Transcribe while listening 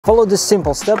Follow these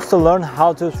simple steps to learn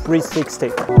how to 360.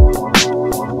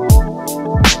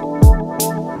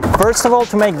 First of all,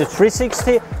 to make the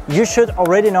 360, you should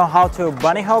already know how to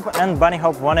bunny hop and bunny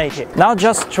hop 180. Now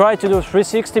just try to do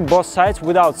 360 both sides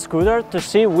without scooter to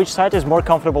see which side is more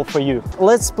comfortable for you.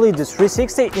 Let's split the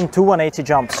 360 into 180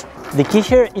 jumps. The key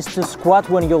here is to squat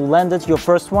when you landed your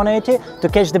first 180 to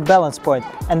catch the balance point,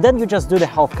 and then you just do the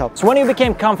half cut. So when you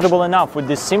became comfortable enough with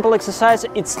this simple exercise,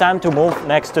 it's time to move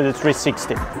next to the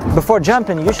 360. Before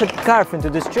jumping, you should carve into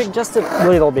this trick just a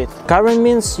little bit. Carving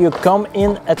means you come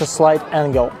in at a slight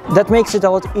angle. That makes it a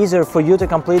lot easier for you to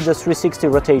complete the 360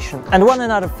 rotation. And one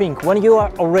another thing, when you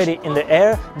are already in the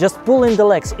air, just pull in the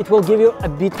legs, it will give you a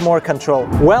bit more control.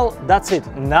 Well, that's it,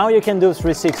 now you can do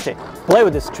 360. Play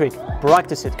with this trick,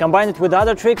 practice it, combine it with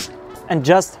other tricks and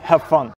just have fun.